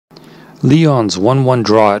Lyon's 1-1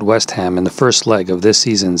 draw at West Ham in the first leg of this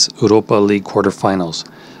season's Europa League quarter-finals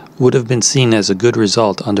would have been seen as a good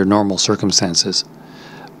result under normal circumstances,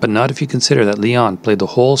 but not if you consider that Lyon played the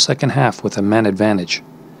whole second half with a man advantage.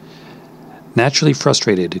 Naturally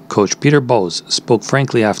frustrated, coach Peter Bose spoke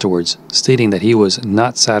frankly afterwards, stating that he was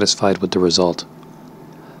not satisfied with the result.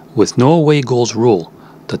 With no away goals rule,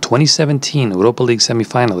 the 2017 Europa League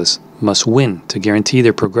semi-finalists must win to guarantee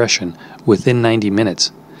their progression within 90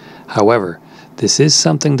 minutes. However, this is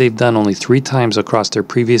something they've done only 3 times across their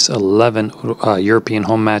previous 11 European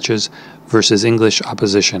home matches versus English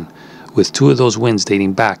opposition, with 2 of those wins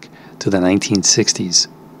dating back to the 1960s.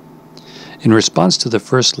 In response to the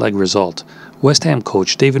first leg result, West Ham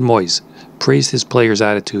coach David Moyes praised his players'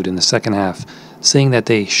 attitude in the second half, saying that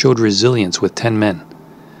they showed resilience with 10 men.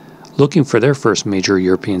 Looking for their first major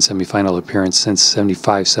European semi-final appearance since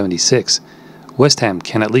 75-76, West Ham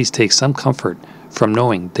can at least take some comfort from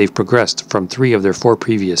knowing they've progressed from 3 of their 4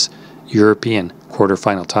 previous European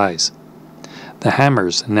quarter-final ties. The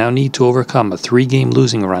Hammers now need to overcome a 3-game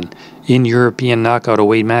losing run in European knockout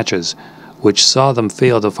away matches, which saw them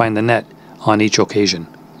fail to find the net on each occasion.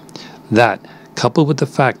 That, coupled with the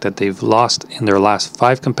fact that they've lost in their last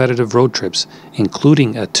 5 competitive road trips,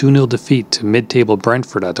 including a 2-0 defeat to mid-table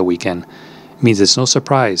Brentford at the weekend, means it's no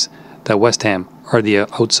surprise that West Ham are the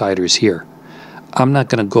outsiders here. I'm not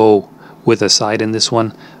going to go with a side in this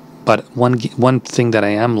one, but one thing that I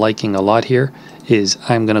am liking a lot here is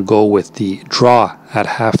I'm going to go with the draw at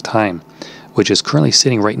halftime, which is currently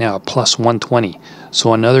sitting right now at plus 120.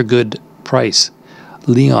 So another good price.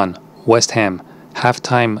 Lyon, West Ham,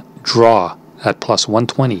 halftime draw at plus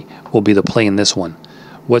 120 will be the play in this one.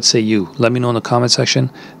 What say you? Let me know in the comment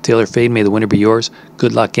section. Taylor Fade, may the winner be yours.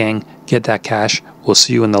 Good luck, gang. Get that cash. We'll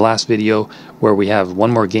see you in the last video where we have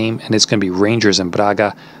one more game, and it's going to be Rangers and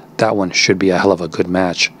Braga. That one should be a hell of a good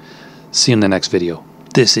match. See you in the next video.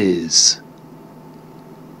 This is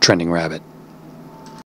Trending Rabbit.